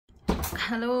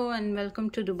Hello and welcome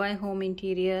to Dubai Home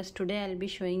Interiors. Today I'll be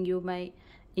showing you my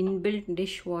inbuilt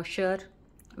dishwasher,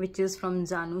 which is from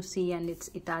Zanussi and it's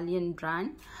Italian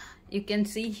brand. You can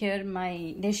see here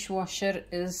my dishwasher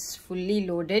is fully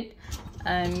loaded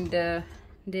and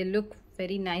they look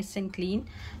very nice and clean,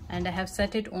 and I have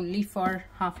set it only for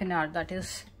half an hour, that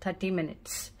is 30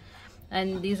 minutes.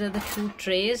 And these are the two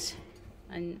trays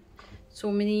and so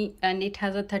many, and it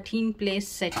has a 13 place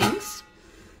settings.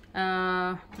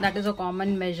 That is a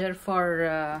common measure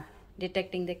for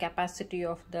detecting the capacity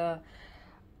of the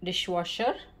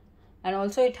dishwasher. And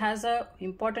also it has a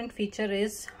important feature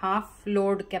is half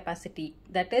load capacity,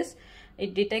 that is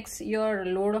it detects your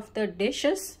load of the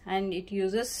dishes and it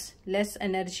uses less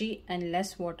energy and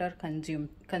less water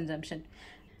consumption.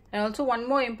 And also one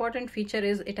more important feature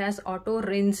is it has auto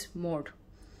rinse mode,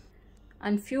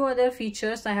 and few other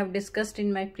features I have discussed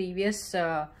in my previous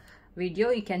video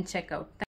you can check out.